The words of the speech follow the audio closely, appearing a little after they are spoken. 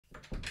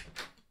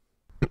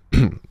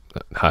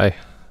Hi.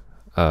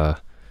 Uh,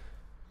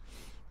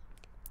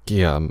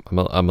 yeah, I'm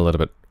a little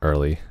bit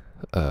early.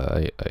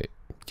 I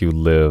do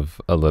live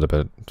a little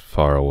bit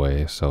far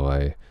away, so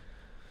I,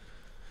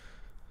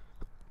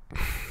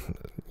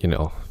 you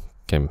know,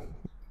 came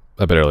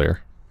a bit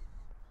earlier.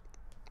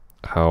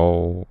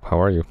 How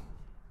are you?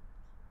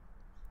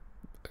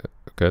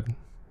 Good?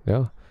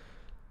 Yeah.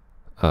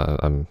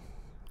 I'm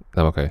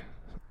okay.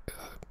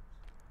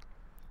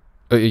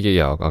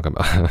 Yeah, I'll come.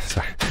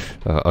 Sorry.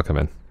 I'll come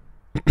in.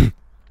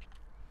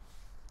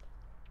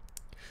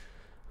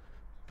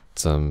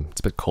 It's a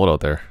bit cold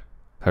out there.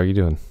 How are you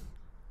doing?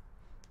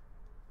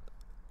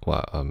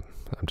 Well, I'm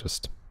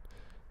just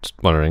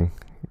wondering,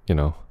 you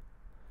know,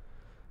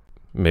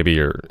 maybe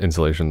your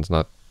insulation's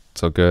not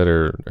so good,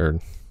 or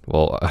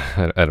well,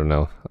 I don't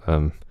know.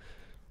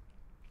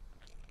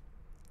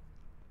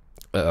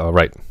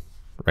 Right,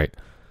 right.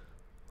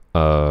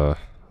 Uh,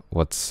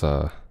 what's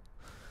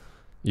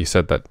You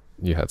said that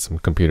you had some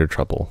computer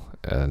trouble,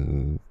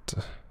 and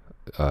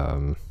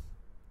um,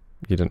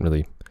 you didn't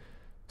really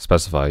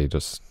specify. You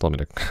just told me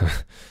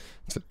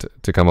to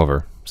to come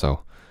over. So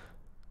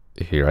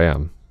here I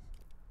am.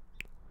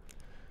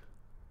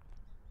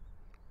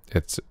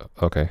 It's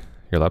okay.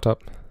 Your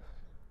laptop?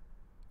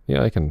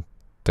 Yeah, I can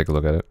take a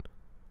look at it.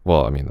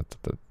 Well, I mean,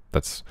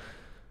 that's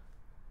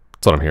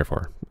that's what I'm here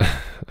for.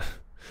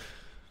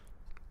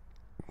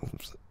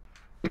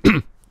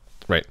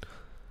 Right.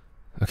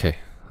 Okay.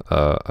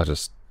 I'll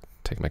just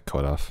take my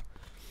coat off.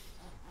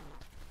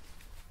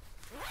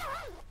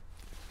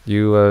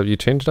 You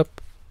changed up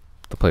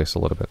the place a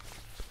little bit.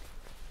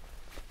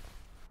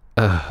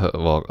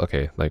 Well,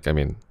 okay. Like, I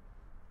mean,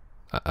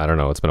 I don't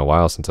know. It's been a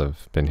while since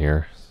I've been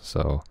here,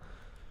 so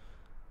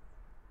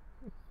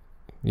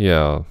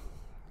yeah,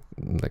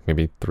 like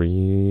maybe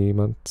 3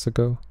 months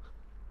ago.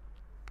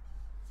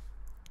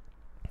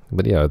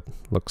 But yeah, it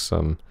looks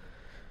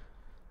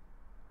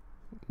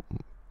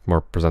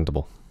more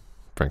presentable,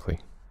 frankly.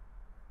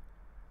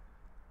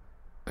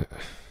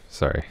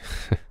 Sorry.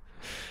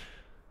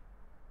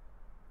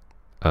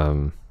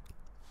 um,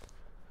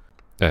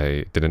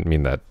 I didn't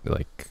mean that,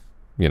 like,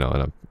 in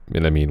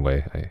a mean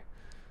way.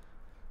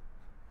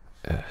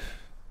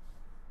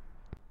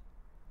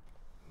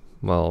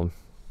 Well,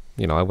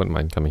 I wouldn't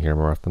mind coming here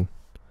more often.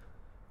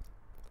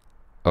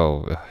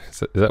 Oh,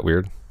 is that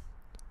weird?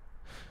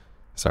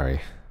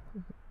 Sorry.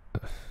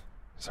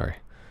 Sorry.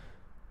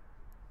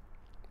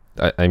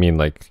 I mean,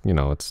 like,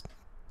 it's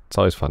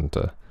always fun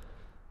to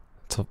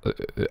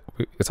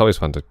it's always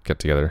fun to get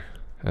together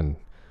and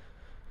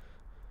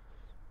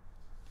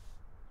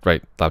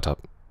right,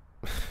 laptop.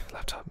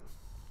 Laptop.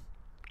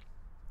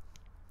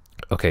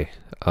 Okay.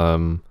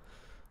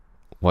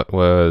 What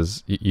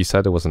was you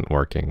said it wasn't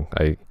working.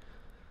 I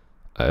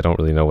don't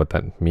really know what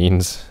that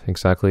means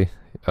exactly.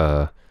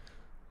 But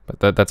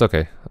that's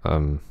okay.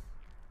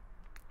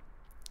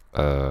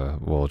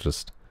 We'll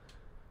just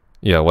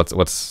yeah,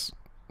 what's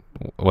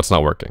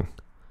not working?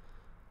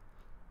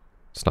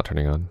 It's not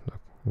turning on.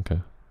 Okay.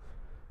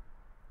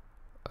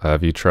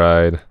 Have you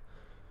tried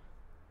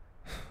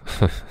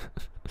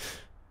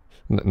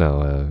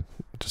No,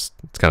 just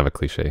it's kind of a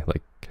cliche.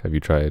 Like, have you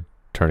tried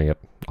turning it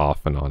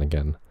off and on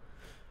again?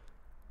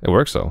 It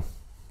works though.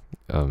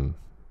 A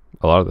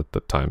lot of the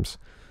times.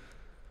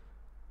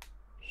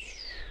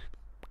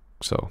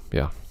 So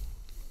yeah.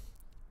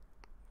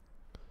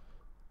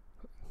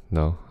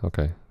 No,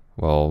 okay.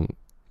 Well,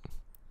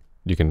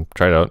 you can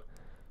try it out.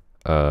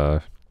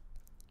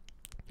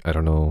 I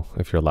don't know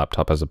if your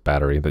laptop has a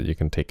battery that you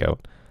can take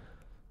out.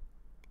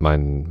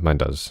 Mine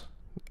does.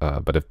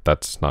 But if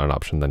that's not an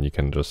option, then you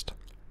can just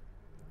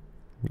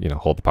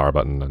hold the power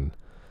button and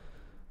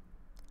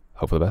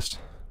hope for the best.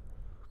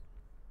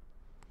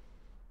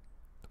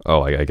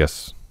 Oh, I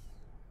guess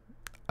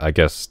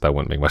that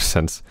wouldn't make much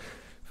sense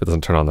if it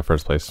doesn't turn on in the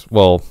first place.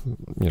 Well,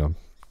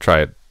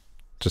 try it.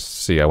 Just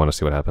see. I want to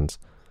see what happens.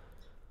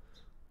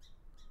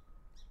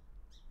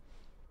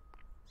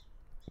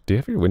 Do you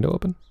have your window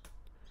open?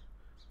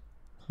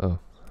 Oh.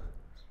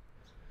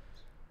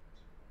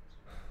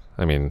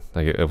 I mean,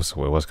 like it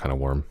was kind of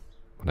warm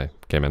when I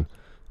came in.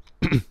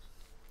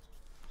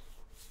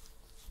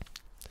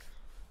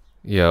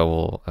 Yeah,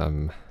 well,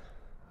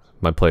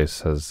 my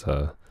place has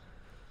I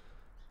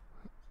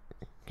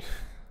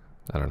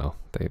don't know.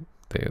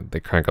 They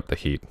crank up the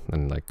heat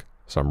in like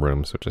some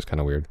rooms, which is kind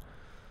of weird.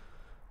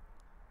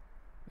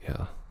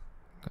 Yeah.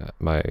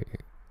 My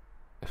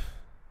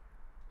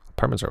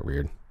apartments are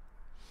weird.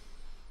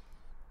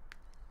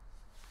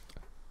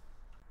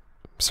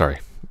 Sorry.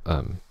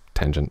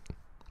 Tangent.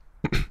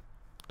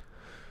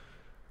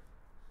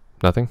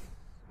 Nothing?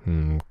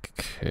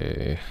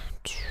 Okay.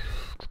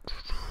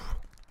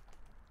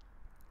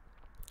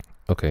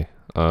 Okay.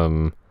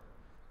 I'll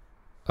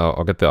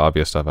get the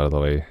obvious stuff out of the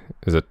way.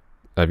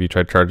 Have you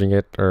tried charging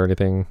it or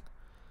anything?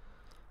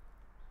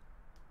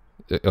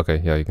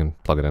 Okay, yeah, you can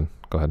plug it in.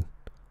 Go ahead.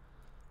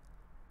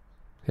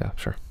 Yeah,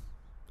 sure.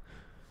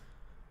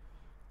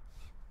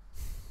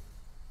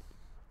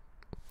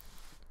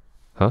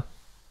 Huh?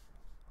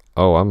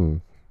 Oh,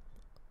 I'm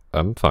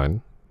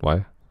fine.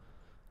 Why?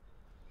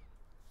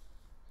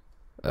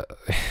 Uh,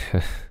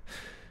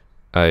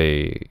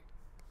 I,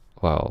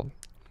 well,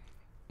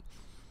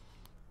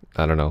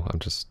 I don't know. I'm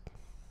just,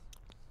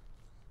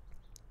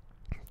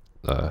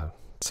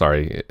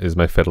 sorry. Is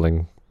my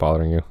fiddling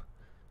bothering you?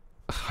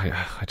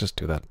 I just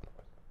do that.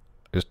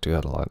 I just do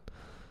that a lot.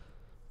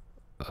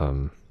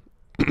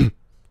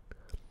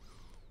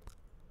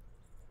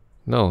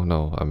 No,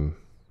 no, I'm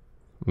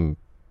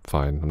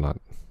fine. I'm not.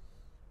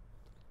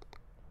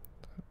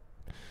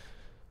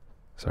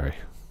 Sorry.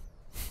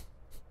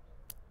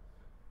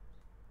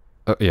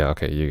 Oh, yeah,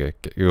 okay, you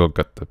go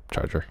get the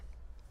charger.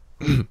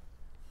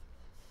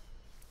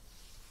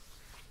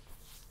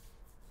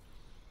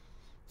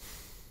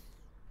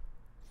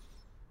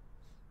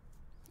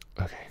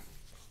 Okay.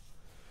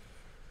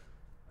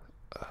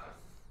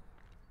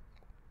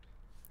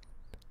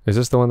 Is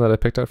this the one that I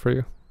picked out for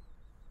you?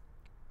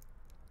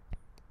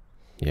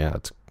 Yeah,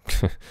 it's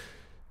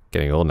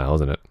getting old now,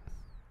 isn't it?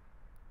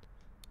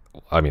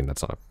 I mean,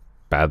 that's not a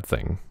bad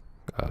thing.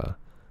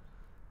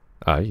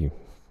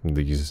 You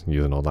use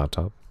an old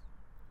laptop.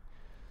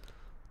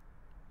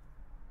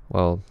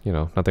 Well, you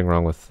know, nothing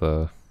wrong with,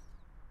 you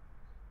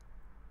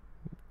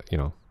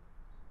know,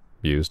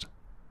 used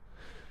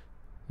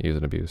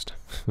and abused.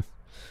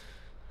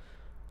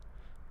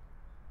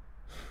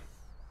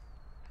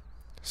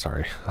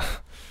 Sorry.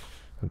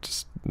 I'm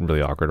just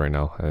really awkward right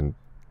now, and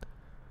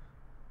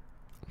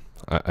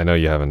I know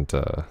you haven't,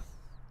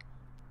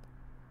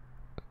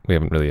 we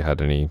haven't really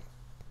had any,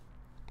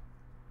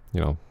 you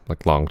know,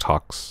 like long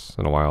talks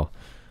in a while.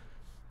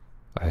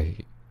 I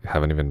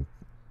haven't even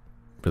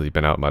really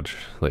been out much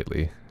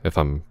lately, if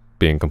I'm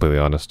being completely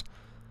honest.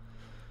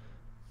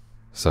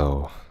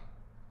 So,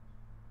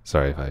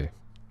 sorry if I...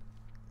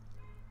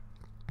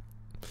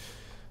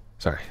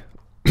 Sorry.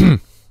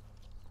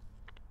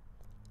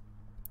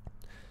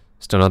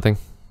 Still nothing?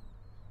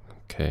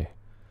 Okay.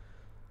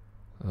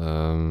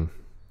 I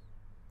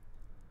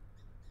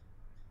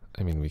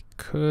mean, we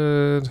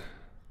could...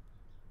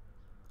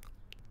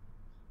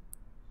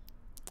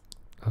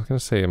 I was gonna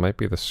say it might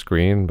be the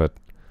screen, but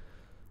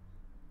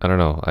I don't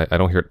know. I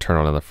don't hear it turn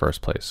on in the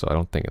first place, so I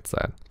don't think it's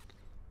that.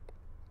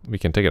 We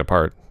can take it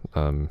apart.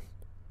 I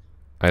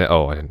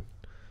didn't...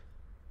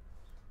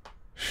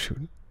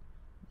 Shoot.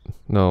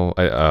 No,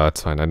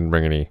 it's fine. I didn't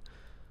bring any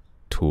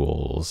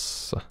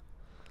tools.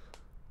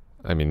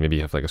 I mean, maybe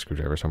you have like a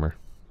screwdriver somewhere,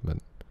 but...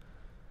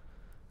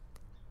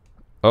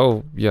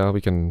 Oh, yeah, we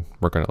can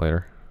work on it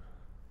later.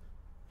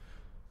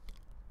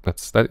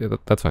 That's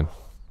fine.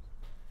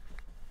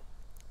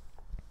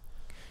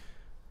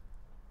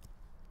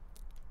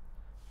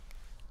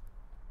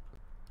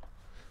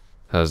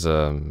 How's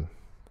your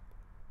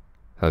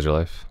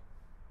life?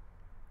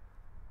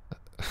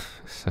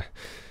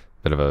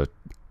 Bit of a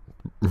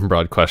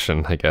broad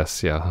question, I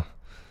guess, yeah.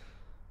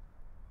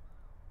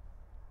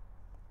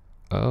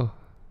 Oh,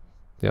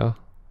 yeah.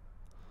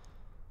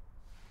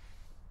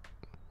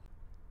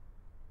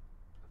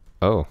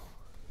 Oh.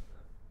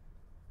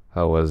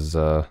 How was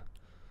the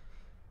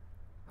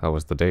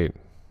date?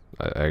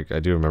 I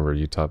do remember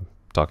you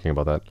talking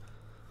about that.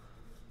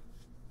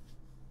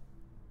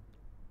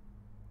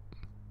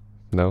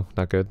 No,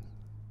 not good.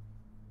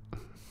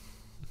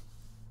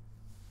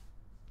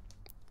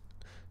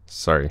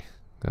 Sorry.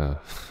 No,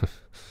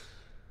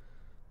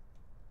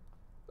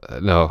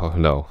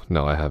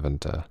 I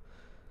haven't.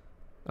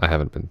 I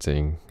haven't been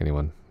seeing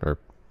anyone or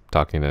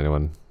talking to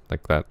anyone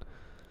like that.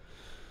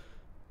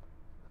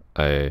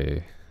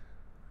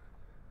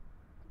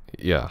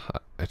 Yeah,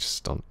 I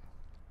just don't.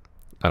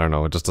 I don't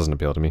know. It just doesn't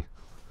appeal to me.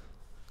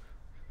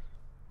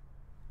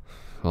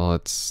 Well,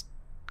 it's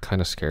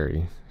kind of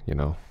scary, you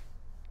know.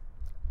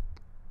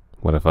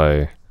 What if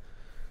I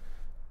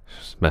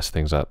just mess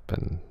things up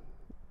and,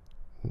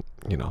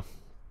 you know,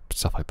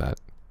 stuff like that?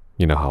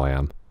 You know how I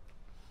am.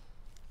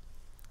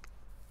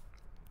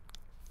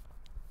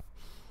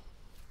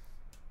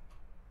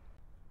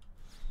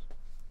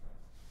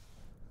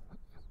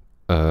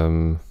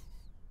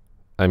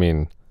 I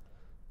mean,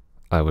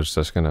 I was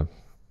just gonna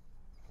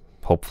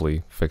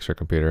hopefully fix your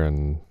computer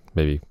and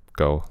maybe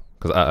go,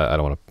 because I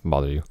don't want to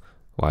bother you.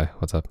 Why?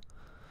 What's up?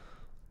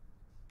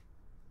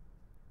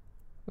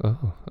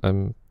 Oh,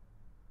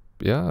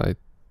 yeah,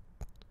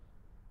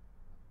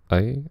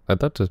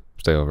 I'd love to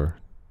stay over.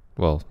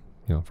 Well,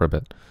 you know, for a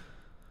bit.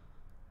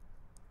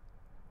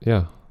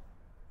 Yeah.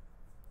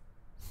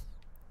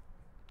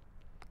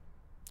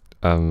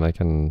 I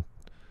can,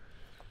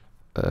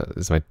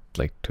 is my,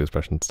 like,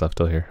 toothbrush and stuff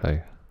still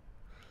here?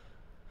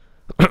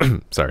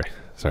 Sorry.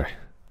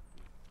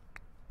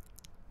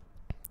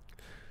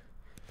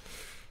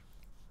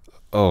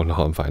 Oh, no,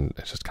 I'm fine.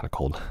 It's just kind of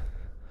cold.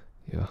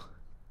 Yeah.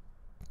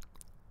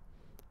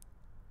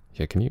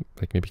 Yeah, can you,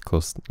 like, maybe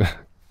close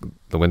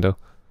the window?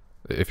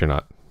 If you're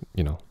not,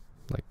 you know,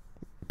 like,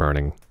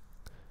 burning.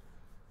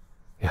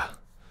 Yeah.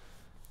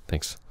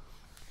 Thanks.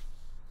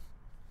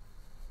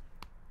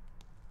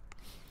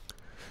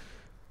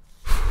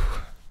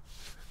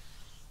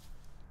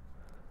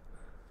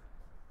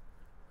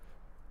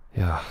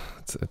 Yeah,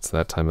 it's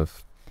that time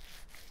of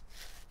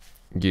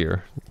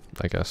year,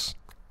 I guess.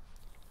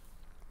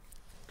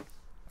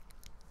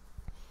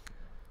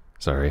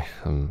 Sorry,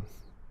 you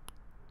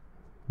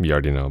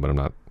already know, but I'm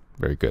not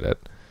very good at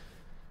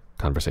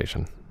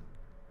conversation.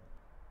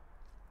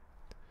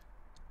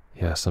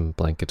 Yeah, some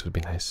blankets would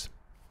be nice.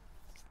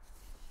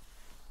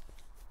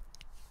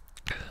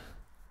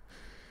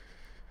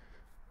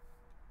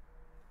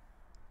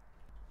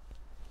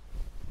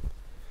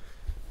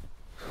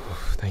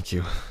 Thank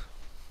you.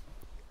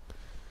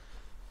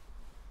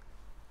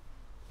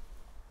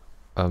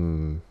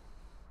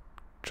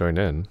 Join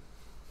in?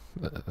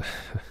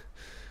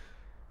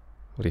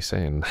 What are you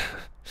saying?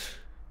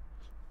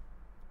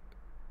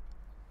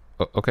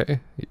 Okay,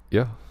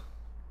 yeah,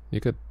 you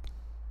could,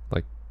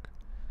 like,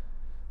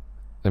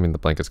 I mean, the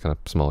blanket's kind of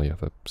small, you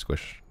have to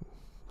squish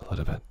a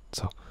little bit,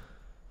 so.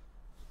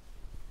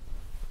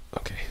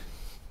 Okay.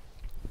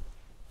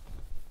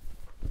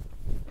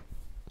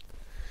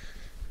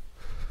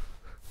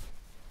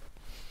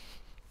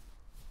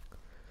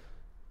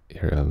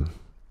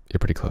 You're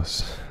pretty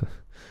close.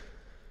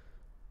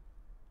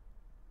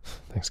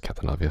 Thanks,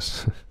 Captain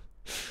Obvious.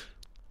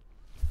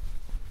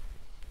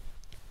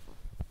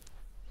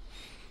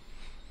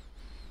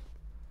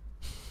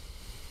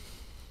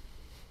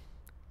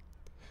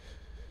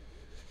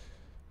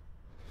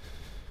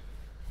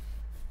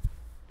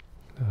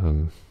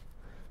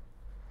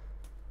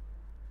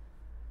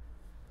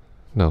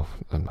 No,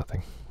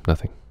 nothing.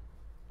 Nothing.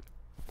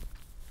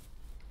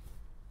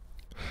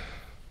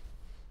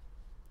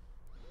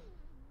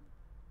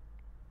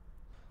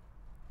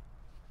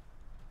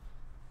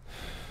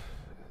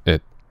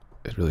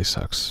 It really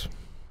sucks.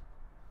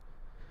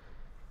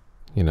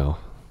 You know,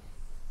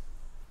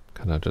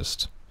 kind of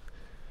just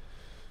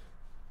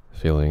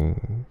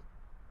feeling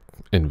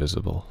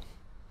invisible.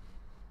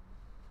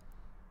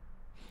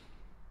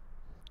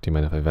 Do you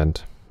mind if I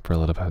vent for a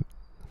little bit?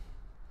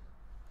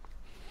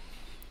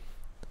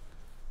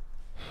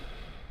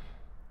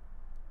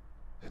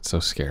 It's so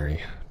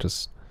scary.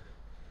 Just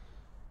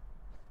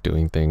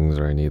doing things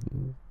where I need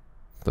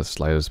the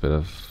slightest bit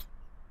of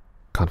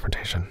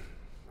confrontation,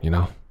 you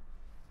know?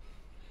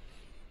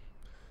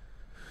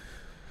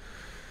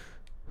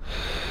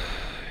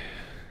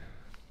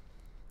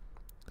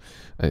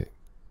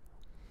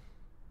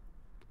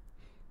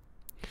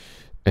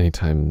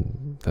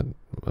 Anytime that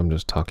I'm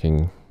just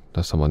talking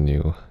to someone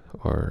new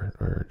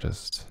or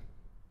just,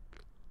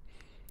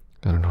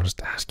 I don't know,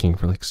 just asking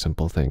for like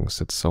simple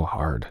things, it's so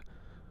hard.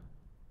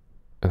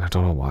 And I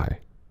don't know why.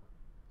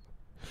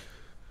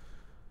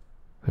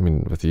 I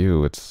mean, with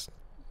you,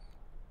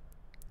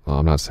 well,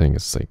 I'm not saying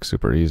it's like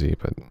super easy,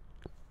 but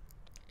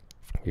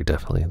you're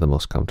definitely the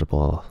most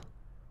comfortable.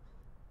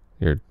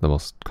 You're the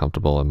most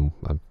comfortable and,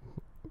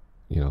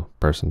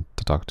 person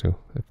to talk to,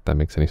 if that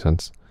makes any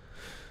sense.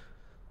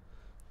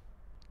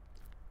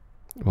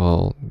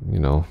 Well, we've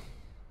known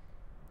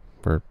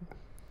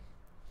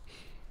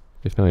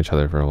each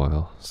other for a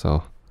while,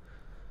 so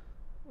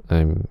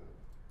I'm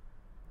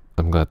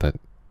glad that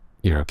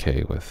you're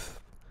okay with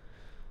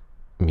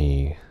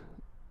me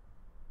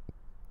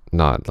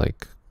not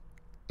like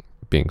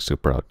being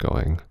super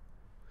outgoing.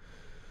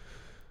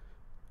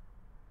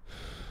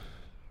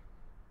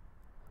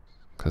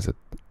 Because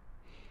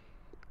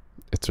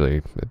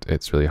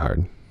it's really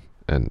hard,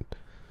 and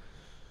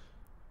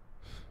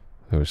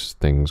I wish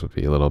things would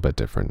be a little bit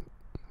different,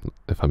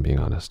 if I'm being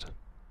honest.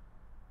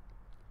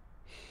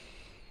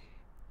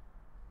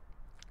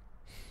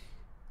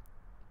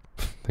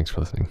 Thanks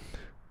for listening.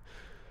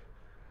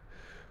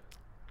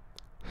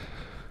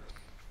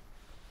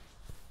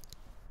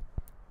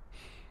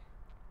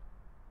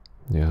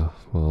 Yeah,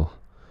 well,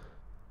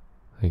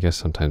 I guess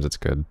sometimes it's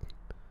good.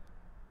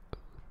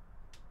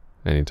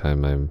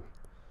 Anytime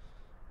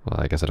well,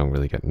 I guess I don't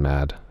really get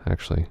mad,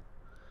 actually.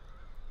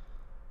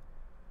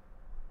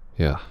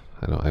 Yeah,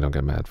 I don't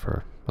get mad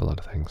for a lot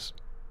of things.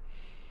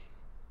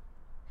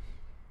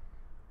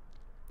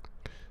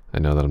 I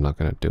know that I'm not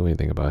gonna do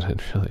anything about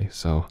it, really,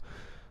 so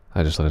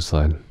I just let it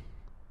slide.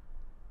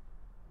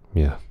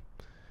 Yeah.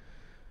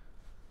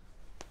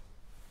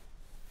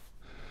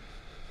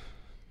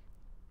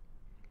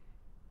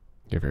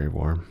 You're very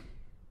warm.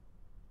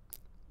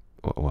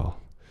 Well,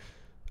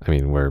 I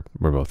mean, we're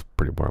both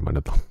pretty warm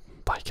under the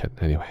blanket,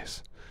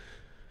 anyways.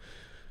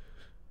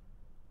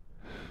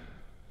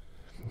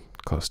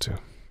 Close to.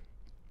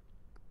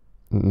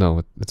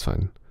 No, it's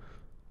fine.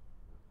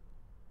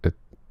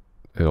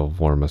 It'll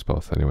warm us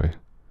both anyway.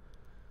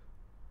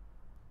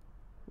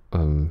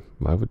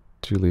 Why would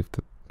you leave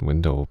the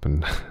window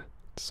open?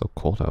 It's so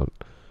cold out.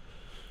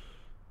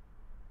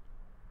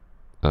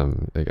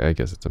 I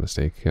guess it's a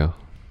mistake, yeah.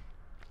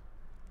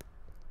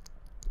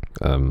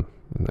 I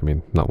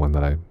mean, not one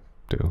that I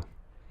do.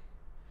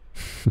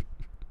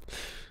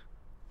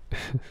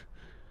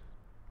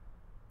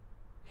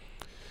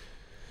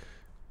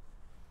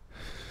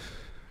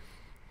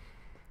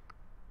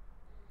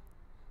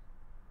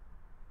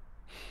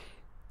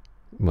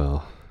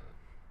 Well,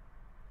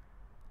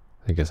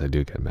 I guess I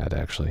do get mad,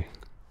 actually.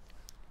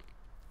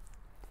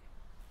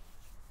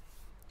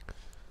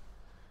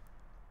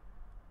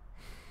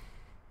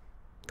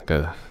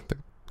 The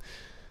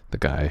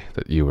guy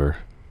that you were,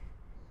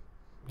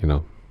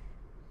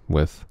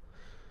 with.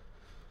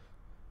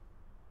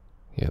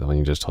 Yeah, the one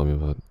you just told me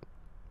about.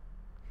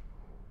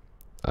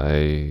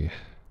 I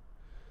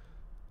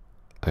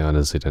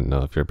honestly didn't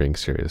know if you're being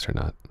serious or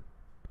not.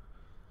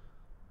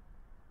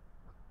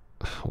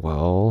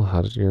 Well,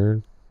 how did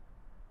you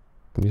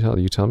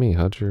tell me,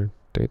 how'd your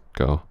date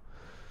go?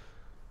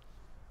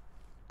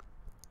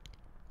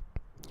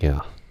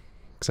 Yeah,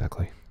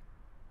 exactly.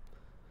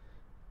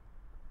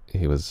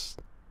 He was,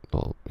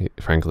 well,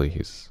 frankly,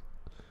 he's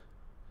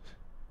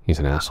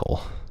an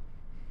asshole.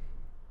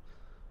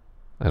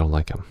 I don't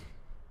like him.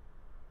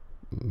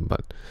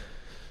 But,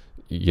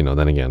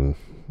 then again,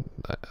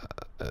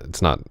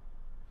 it's not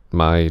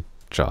my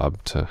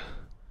job to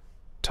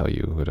tell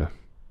you who to,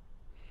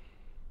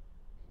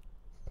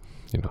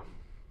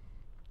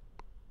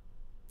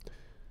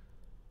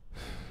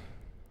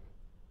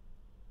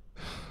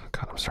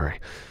 God, I'm sorry.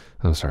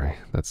 I don't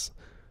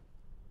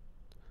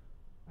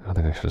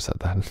think I should have said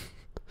that.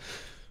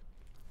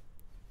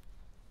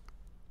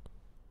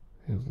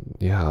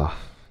 Yeah.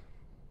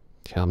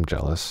 Yeah, I'm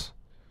jealous.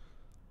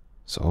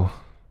 So?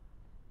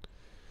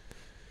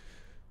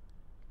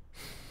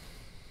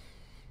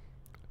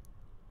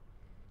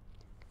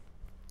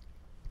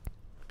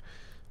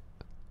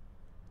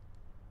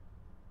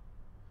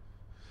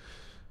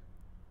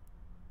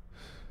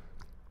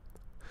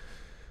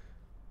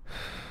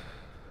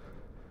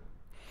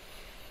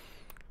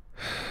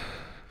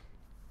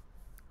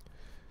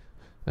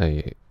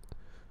 I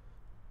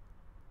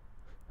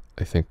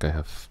think I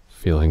have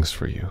feelings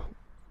for you.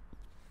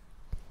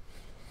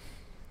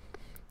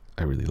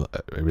 I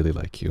really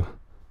like you.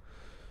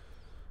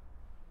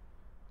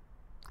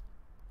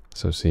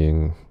 So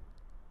seeing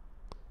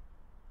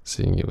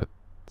you with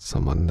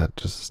someone that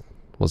just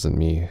wasn't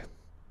me,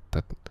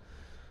 that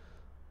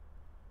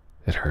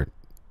it hurt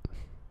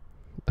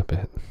a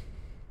bit.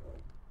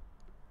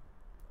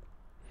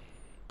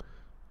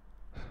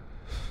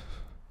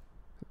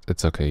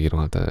 It's okay, you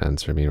don't have to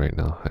answer me right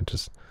now.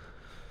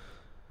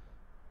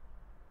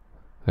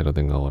 I don't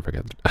think I'll ever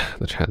get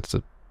the chance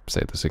to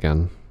say this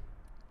again.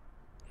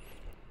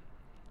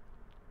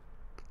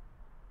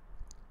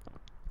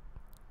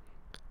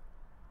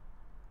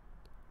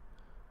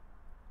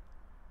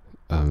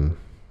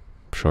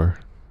 Sure.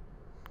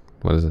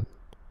 What is it?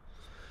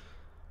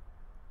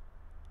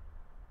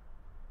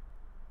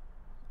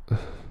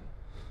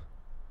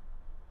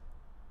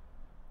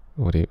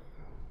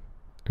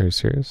 Are you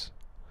serious?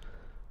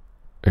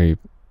 Are you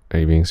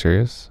being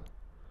serious?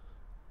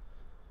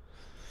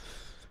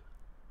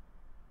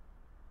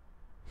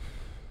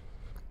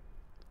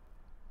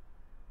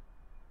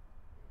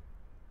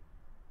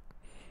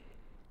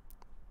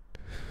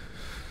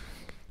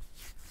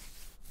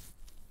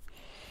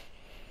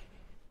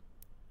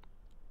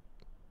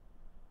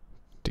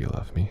 Do you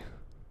love me?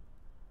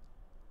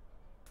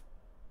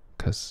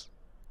 'Cause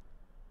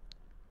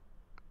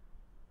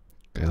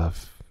I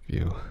love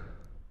you.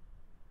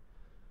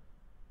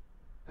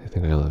 I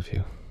think I love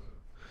you.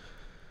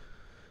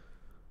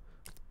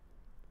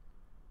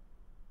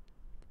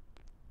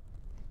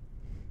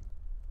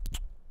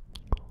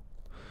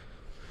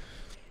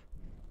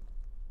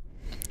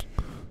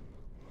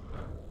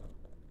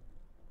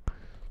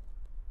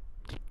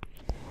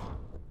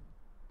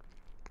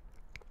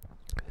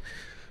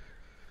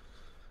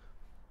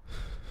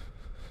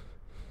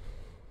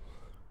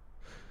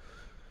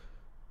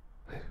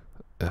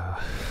 Uh,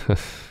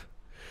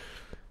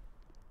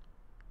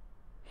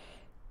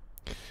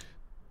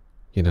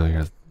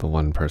 you're the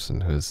one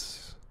person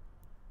who's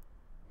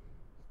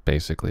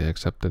basically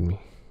accepted me.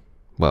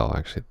 Well,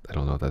 actually, I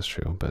don't know if that's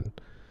true, but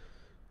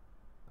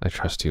I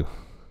trust you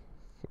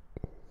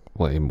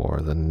way more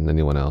than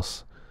anyone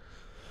else.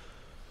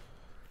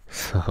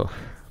 So,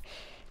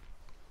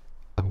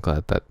 I'm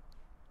glad that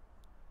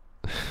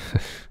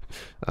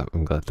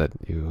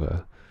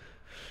you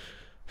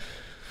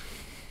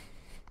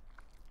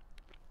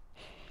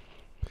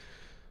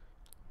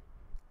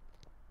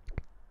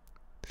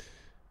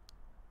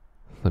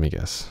let me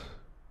guess.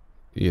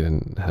 You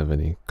didn't have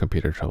any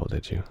computer trouble,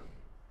 did you?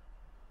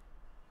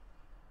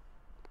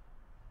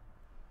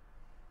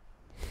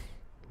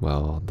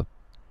 Well, the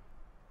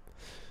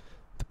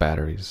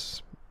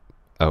battery's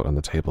out on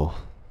the table.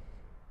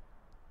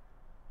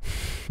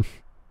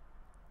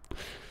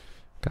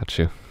 Got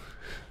you.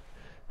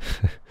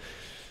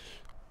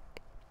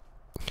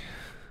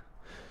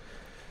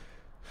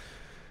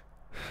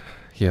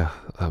 Yeah,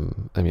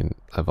 I mean,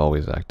 I've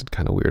always acted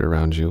kind of weird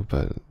around you,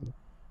 but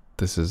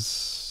this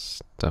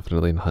is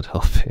definitely not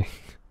helping.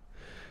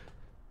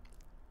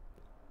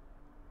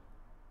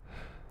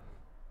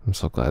 I'm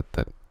so glad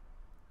that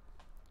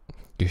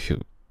you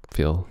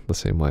feel the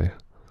same way.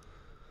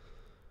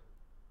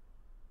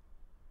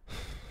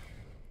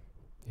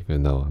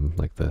 Even though I'm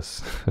like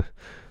this.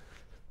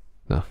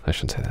 No, I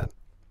shouldn't say that.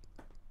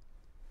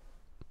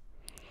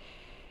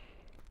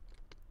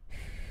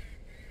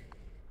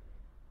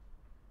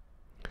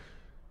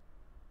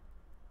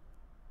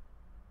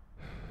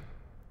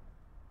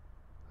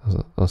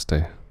 I'll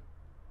stay.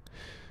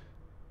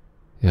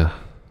 Yeah.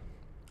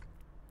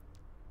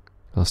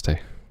 I'll stay.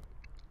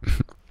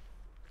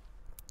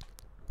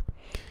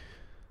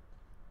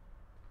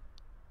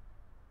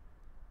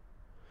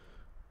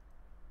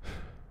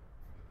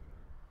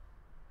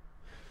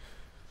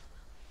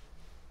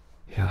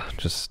 Yeah,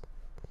 just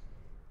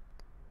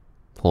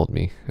hold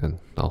me and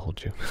I'll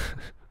hold you.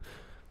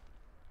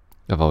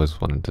 I've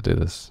always wanted to do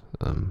this.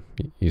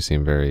 You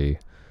seem very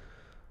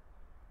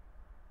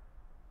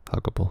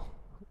huggable.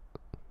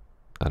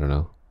 I don't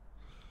know.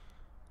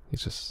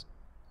 He's just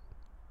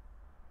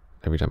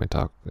every time I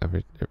talk,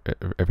 every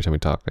time we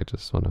talk, I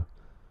just want to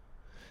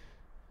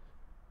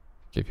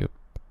give you,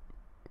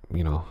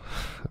 a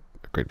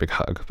great big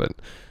hug. But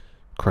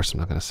of course, I'm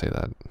not gonna say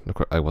that. Of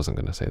course, I wasn't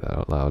gonna say that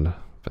out loud,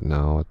 but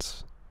now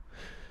it's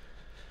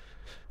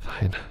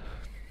fine.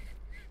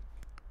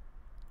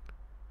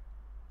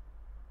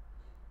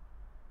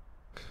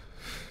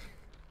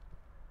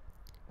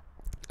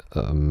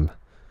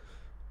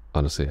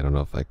 Honestly, I don't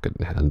know if I could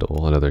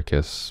handle another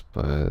kiss,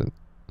 but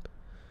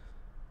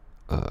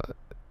uh,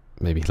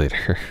 maybe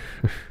later.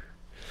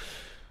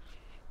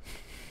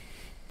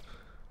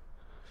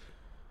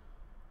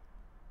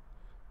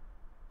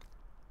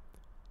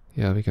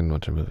 Yeah, we can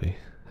watch a movie.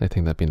 I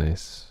think that'd be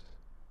nice.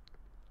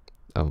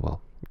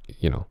 Well,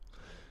 you know,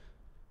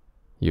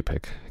 you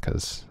pick,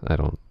 because I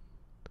don't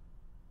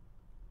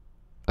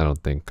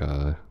think,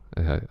 I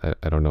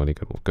don't know any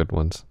good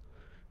ones.